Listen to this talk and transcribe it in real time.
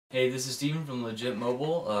Hey, this is Steven from Legit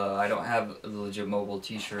Mobile. I don't have the Legit Mobile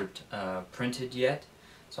t-shirt printed yet,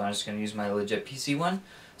 so I'm just going to use my Legit PC one.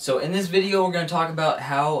 So in this video we're going to talk about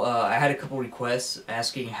how I had a couple requests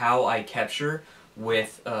asking how I capture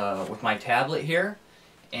with my tablet here,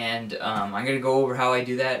 and I'm going to go over how I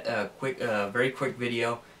do that, very quick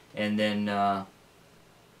video, and then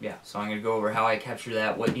yeah, so I'm going to go over how I capture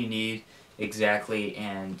that, what you need exactly,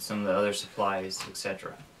 and some of the other supplies,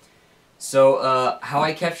 etc. So how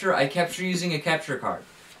I capture using a capture card.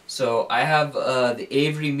 So I have the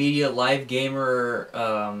avermedia Live Gamer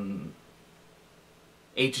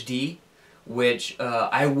HD, which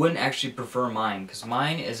I wouldn't actually prefer mine, because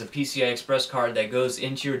mine is a PCI Express card that goes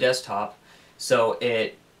into your desktop, so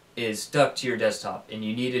it is stuck to your desktop, and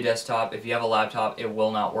you need a desktop. If you have a laptop, it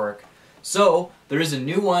will not work. So there is a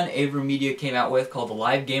new one avermedia came out with called the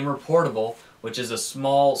Live Gamer Portable, which is a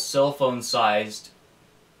small cell phone sized,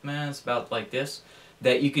 it's about like this,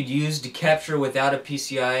 that you could use to capture without a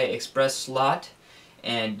PCI Express slot,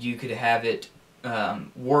 and you could have it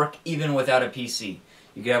work even without a PC.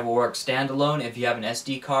 You could have it work standalone if you have an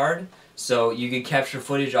SD card, so you could capture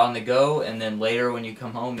footage on the go, and then later when you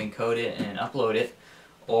come home encode it and upload it,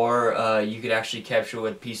 or you could actually capture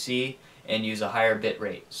with PC and use a higher bit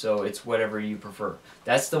rate. So it's whatever you prefer.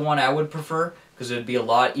 That's the one I would prefer, because it would be a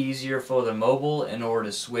lot easier for the mobile in order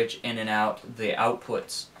to switch in and out the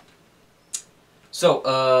outputs.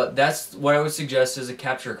 So that's what I would suggest as a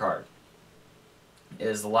capture card,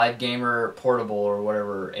 is the Live Gamer Portable, or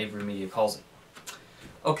whatever avermedia calls it.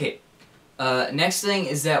 Okay, next thing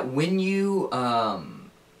is that when you, and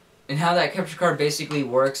how that capture card basically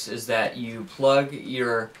works is that you plug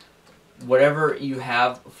your, whatever you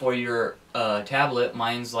have for your tablet.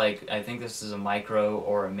 Mine's like, I think this is a micro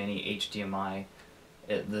or a mini HDMI.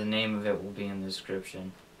 The name of it will be in the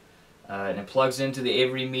description. And it plugs into the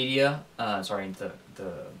avermedia,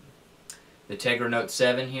 the Tegra Note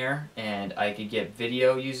 7 here, and I could get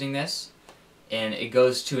video using this. And it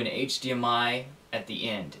goes to an HDMI at the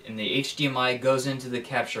end, and the HDMI goes into the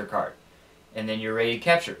capture card, and then you're ready to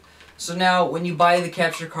capture. So now, when you buy the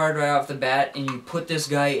capture card right off the bat, and you put this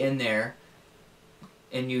guy in there,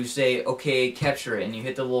 and you say, okay, capture it, and you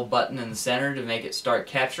hit the little button in the center to make it start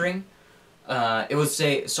capturing, it would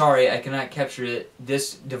say, sorry, I cannot capture it.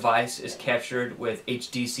 This device is captured with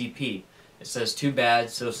hdcp. It says, too bad,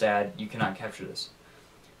 so sad, you cannot capture this.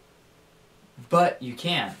 But you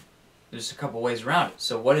can. There's a couple ways around it.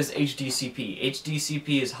 So what is hdcp?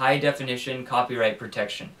 hdcp is high definition copyright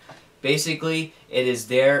protection. Basically, it is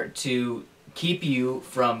there to keep you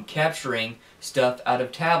from capturing stuff out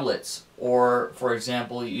of tablets, or, for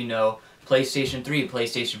example, you know, PlayStation 3,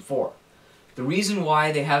 PlayStation 4. The reason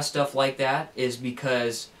why they have stuff like that is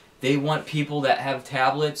because they want people that have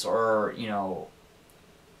tablets, or, you know,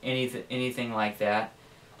 anything like that,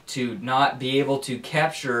 to not be able to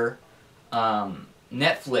capture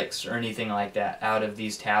Netflix or anything like that out of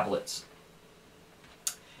these tablets.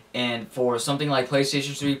 And for something like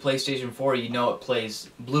PlayStation 3, PlayStation 4, you know, it plays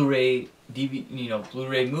Blu-ray, DVD, you know,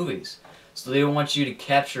 Blu-ray movies. So they want you to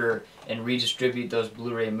capture and redistribute those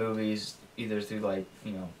Blu-ray movies either through, like,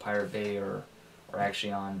 you know, Pirate Bay, or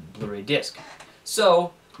actually on Blu-ray disc.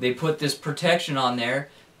 So they put this protection on there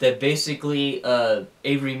that basically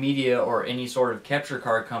avermedia or any sort of capture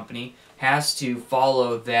card company has to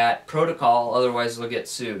follow that protocol, otherwise they'll get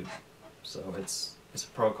sued. So it's a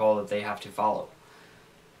protocol that they have to follow.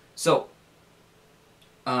 So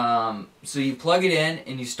so you plug it in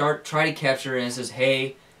and you try to capture it, and it says,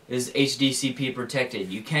 hey, this is HDCP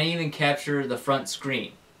protected. You can't even capture the front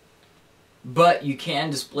screen, but you can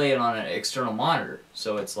display it on an external monitor.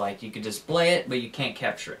 So it's like you can display it, but you can't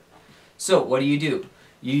capture it. So what do?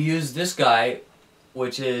 You use this guy,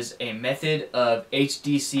 which is a method of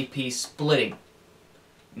HDCP splitting.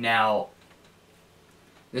 Now,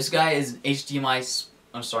 this guy is HDMI,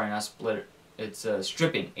 I'm sorry, not splitter, it's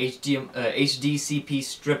stripping, HDCP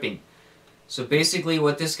stripping. So basically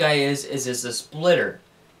what this guy is a splitter,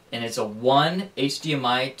 and it's a 1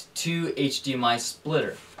 HDMI to 2 HDMI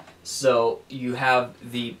splitter. So you have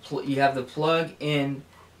the plug in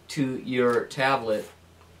to your tablet.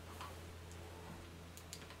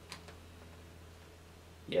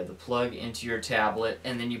 Yeah, the plug into your tablet,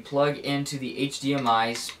 and then you plug into the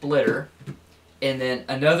HDMI splitter, and then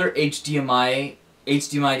another HDMI to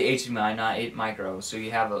HDMI, not 8 micro. So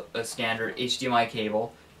you have a standard HDMI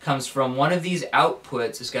cable, comes from one of these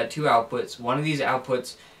outputs. It's got 2 outputs. One of these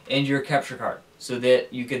outputs into your capture card, so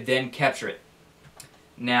that you could then capture it.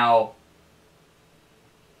 Now,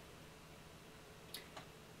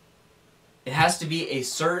 it has to be a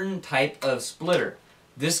certain type of splitter.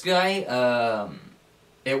 This guy,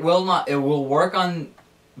 it will work on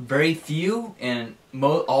very few, and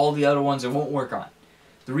all the other ones it won't work on.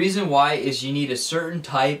 The reason why is you need a certain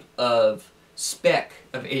type of spec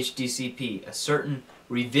of hdcp, a certain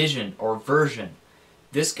revision or version.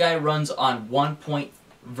 This guy runs on hdcp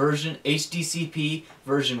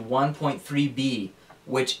version 1.3b,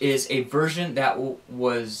 which is a version that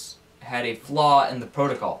had a flaw in the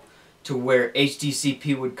protocol, to where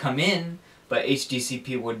hdcp would come in, but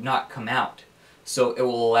hdcp would not come out. So it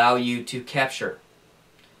will allow you to capture.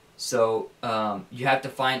 So you have to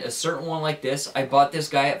find a certain one like this. I bought this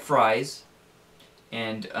guy at Fry's,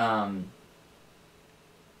 and I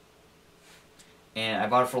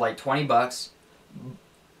bought it for like 20 bucks.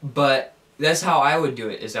 But that's how I would do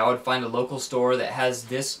it, is I would find a local store that has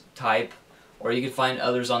this type, or you could find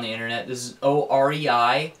others on the internet. This is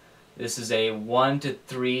OREI. This is a 1 to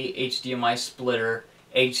 3 HDMI splitter,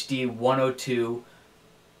 HD 102,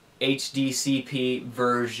 hdcp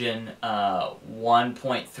version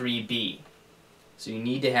 1.3b. So you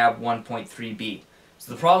need to have 1.3b.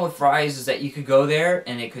 So the problem with Fry's is that you could go there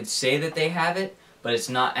and it could say that they have it, but it's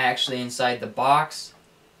not actually inside the box.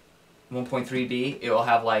 1.3b, it will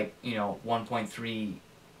have, like, you know,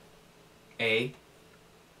 1.3a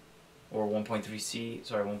or 1.3c,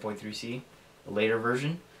 sorry, 1.3c, the later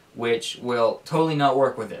version, which will totally not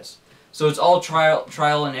work with this. So it's all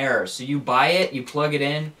trial and error. So you buy it, you plug it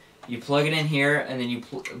in here, and then you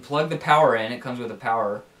plug the power in. It comes with a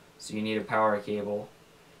power, so you need a power cable,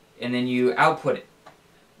 and then you output it.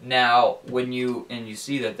 Now, when you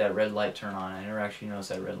see that red light turn on, I never actually noticed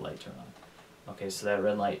that red light turn on. Okay, so that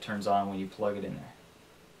red light turns on when you plug it in there.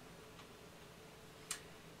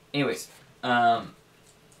 Anyways,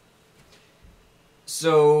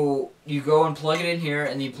 so you go and plug it in here,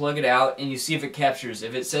 and you plug it out, and you see if it captures.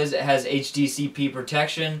 If it says it has hdcp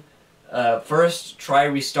protection, first try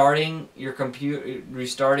restarting your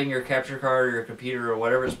capture card or your computer or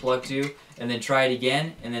whatever it's plugged to, and then try it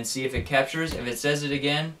again, and then see if it captures. If it says it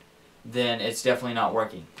again, then it's definitely not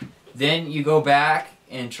working. Then you go back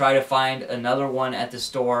and try to find another one at the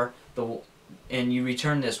store, and you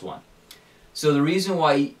return this one. So the reason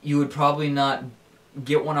why you would probably not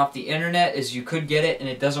get one off the internet is you could get it and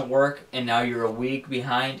it doesn't work, and now you're a week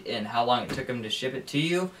behind in how long it took them to ship it to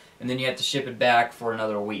you, and then you have to ship it back for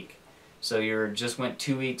another week. So you just went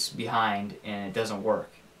 2 weeks behind and it doesn't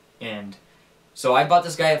work. And so I bought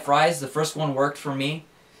this guy at Fry's. The first one worked for me.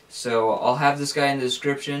 So I'll have this guy in the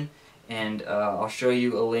description, and I'll show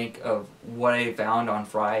you a link of what I found on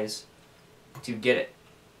Fry's to get it.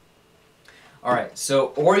 Alright, so,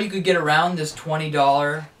 or you could get around this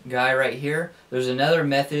 $20 guy right here. There's another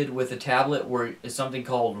method with a tablet where it's something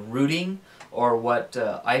called rooting, or what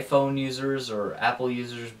iPhone users or Apple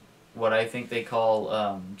users, what I think they call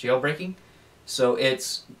jailbreaking. So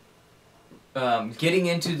it's getting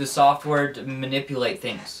into the software to manipulate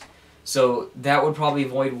things. So that would probably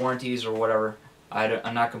void warranties or whatever.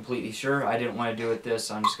 I'm not completely sure. I didn't want to do it this,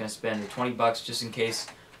 so I'm just going to spend the 20 bucks just in case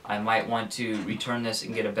I might want to return this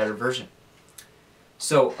and get a better version.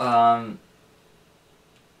 So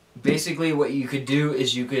basically what you could do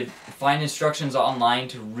is you could find instructions online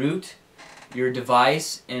to root your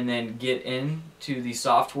device and then get into the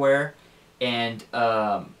software and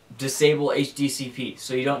disable hdcp.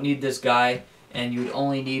 So you don't need this guy, and you would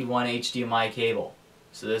only need one HDMI cable.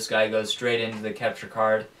 So this guy goes straight into the capture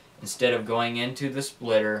card instead of going into the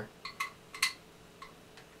splitter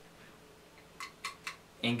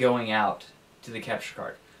and going out to the capture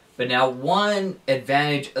card. But now one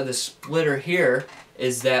advantage of the splitter here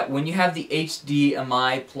is that when you have the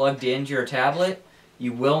HDMI plugged into your tablet,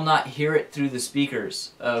 you will not hear it through the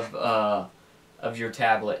speakers of your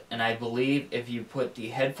tablet. And I believe if you put the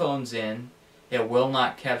headphones in, it will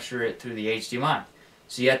not capture it through the HDMI.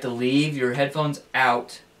 So you have to leave your headphones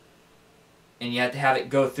out, and you have to have it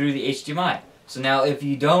go through the HDMI. So now if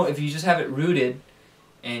you just have it rooted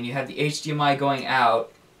and you have the HDMI going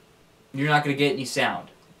out, you're not going to get any sound.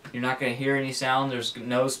 You're not going to hear any sound. There's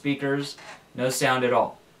no speakers, no sound at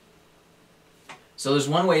all. So there's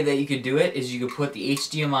one way that you could do it, is you could put the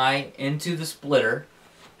HDMI into the splitter.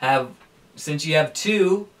 Since you have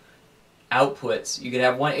two outputs, you could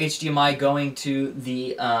have one HDMI going to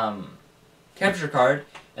the capture card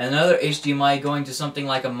and another HDMI going to something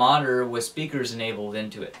like a monitor with speakers enabled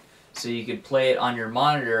into it. So you could play it on your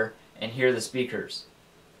monitor and hear the speakers.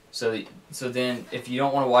 So then if you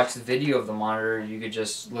don't want to watch the video of the monitor, you could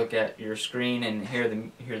just look at your screen and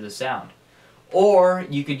hear the sound. Or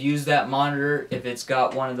you could use that monitor if it's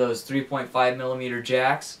got one of those 3.5mm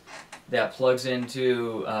jacks that plugs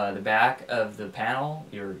into the back of the panel,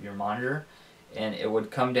 your monitor, and it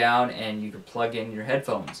would come down and you could plug in your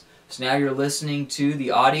headphones. So now you're listening to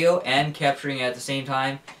the audio and capturing it at the same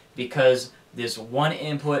time, because this one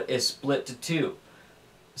input is split to two.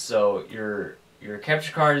 So your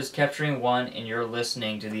capture card is capturing one and you're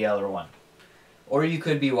listening to the other one. Or you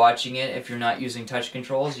could be watching it if you're not using touch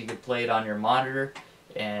controls. You could play it on your monitor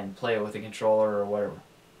and play it with a controller or whatever.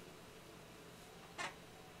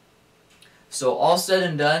 So all said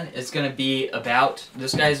and done, it's going to be about,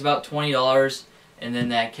 this guy's about $20, and then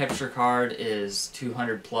that capture card is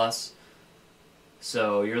 200 plus.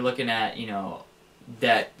 So you're looking at, you know,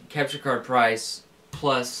 that capture card price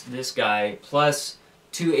plus this guy plus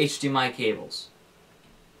 2 HDMI cables.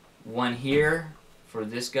 One here for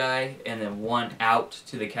this guy, and then one out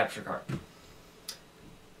to the capture card.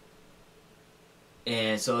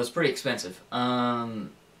 And so it's pretty expensive.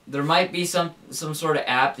 There might be some sort of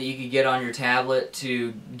app that you could get on your tablet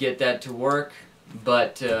to get that to work,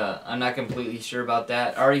 but I'm not completely sure about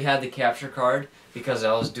that. I already had the capture card because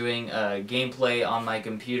I was doing gameplay on my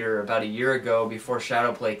computer about a year ago before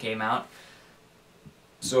Shadowplay came out.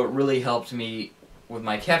 So it really helped me with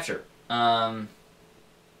my capture.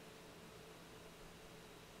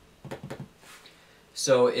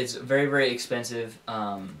 So it's very, very expensive,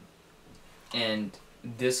 and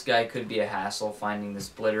this guy could be a hassle finding the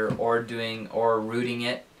splitter or rooting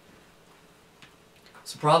it.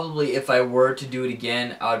 So probably if I were to do it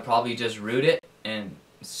again, I would probably just root it and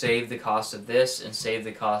save the cost of this and save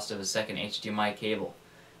the cost of a second HDMI cable,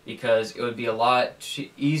 because it would be a lot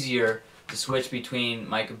easier to switch between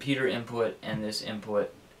my computer input and this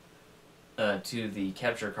input to the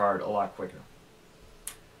capture card a lot quicker.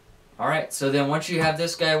 Alright, so then once you have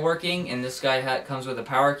this guy working, and this guy comes with a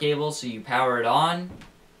power cable, so you power it on,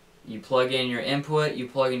 you plug in your input, you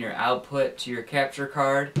plug in your output to your capture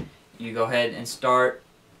card, you go ahead and start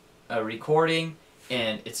recording,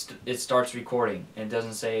 and it starts recording. It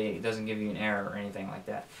doesn't give you an error or anything like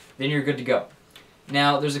that. Then you're good to go.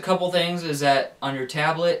 Now, there's a couple things is that on your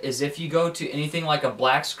tablet is if you go to anything like a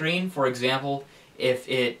black screen, for example, if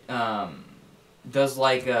it does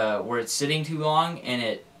like where it's sitting too long and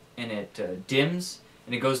it dims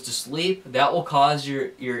and it goes to sleep, that will cause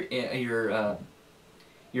your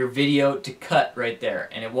video to cut right there,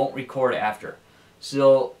 and it won't record after.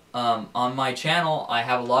 So on my channel, I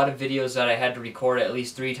have a lot of videos that I had to record at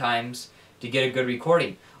least 3 times to get a good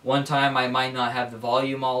recording. One time I might not have the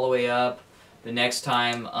volume all the way up. The next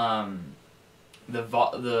time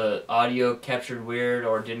the audio captured weird,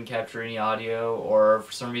 or didn't capture any audio, or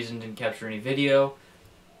for some reason didn't capture any video.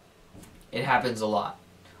 It happens a lot.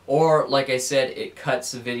 Or, like I said, it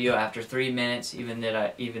cuts the video after 3 minutes, even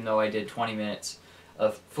though I did 20 minutes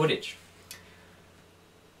of footage.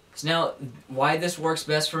 So now, why this works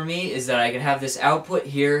best for me is that I can have this output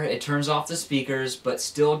here, it turns off the speakers, but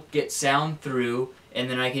still get sound through, and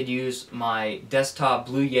then I could use my desktop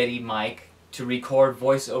Blue Yeti mic to record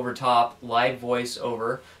voice over top, live voice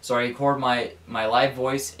over. So I record my live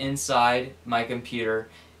voice inside my computer,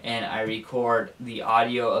 and I record the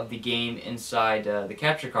audio of the game inside the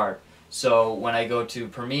capture card. So when I go to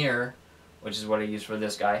Premiere, which is what I use for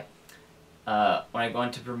this guy, when I go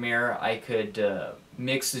into Premiere, I could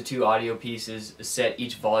mix the 2 audio pieces, set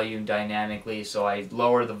each volume dynamically. So I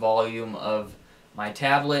lower the volume of my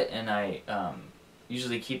tablet, and I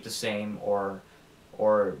usually keep the same, or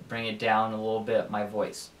bring it down a little bit, my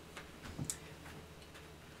voice.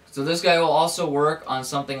 So this guy will also work on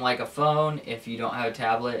something like a phone. If you don't have a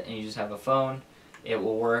tablet and you just have a phone, it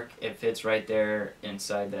will work. It fits right there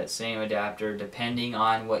inside that same adapter, depending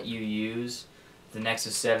on what you use. The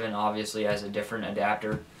Nexus 7 obviously has a different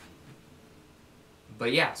adapter.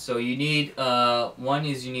 But yeah, so you need, one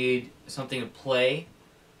is you need something to play,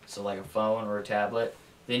 so like a phone or a tablet.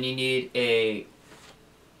 Then you need to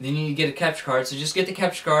get a capture card. So just get the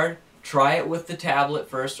capture card, try it with the tablet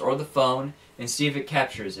first or the phone, and see if it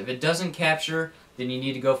captures. If it doesn't capture, then you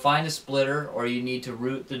need to go find a splitter, or you need to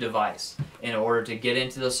root the device in order to get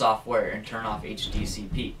into the software and turn off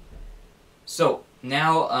hdcp. So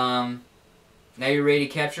now, now you're ready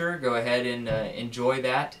to capture. Go ahead and enjoy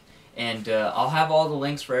that. And I'll have all the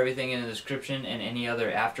links for everything in the description and any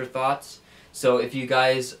other afterthoughts. So if you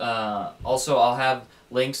guys, also I'll have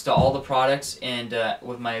links to all the products, and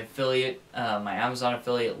with my affiliate, my Amazon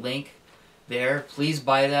affiliate link there. Please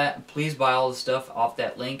buy that. Please buy all the stuff off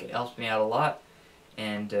that link. It helps me out a lot.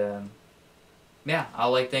 And yeah,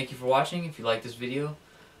 thank you for watching. If you like this video,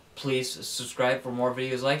 please subscribe for more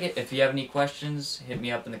videos like it. If you have any questions, hit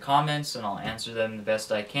me up in the comments, and I'll answer them the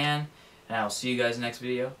best I can. And I'll see you guys next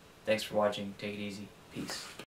video. Thanks for watching. Take it easy. Peace.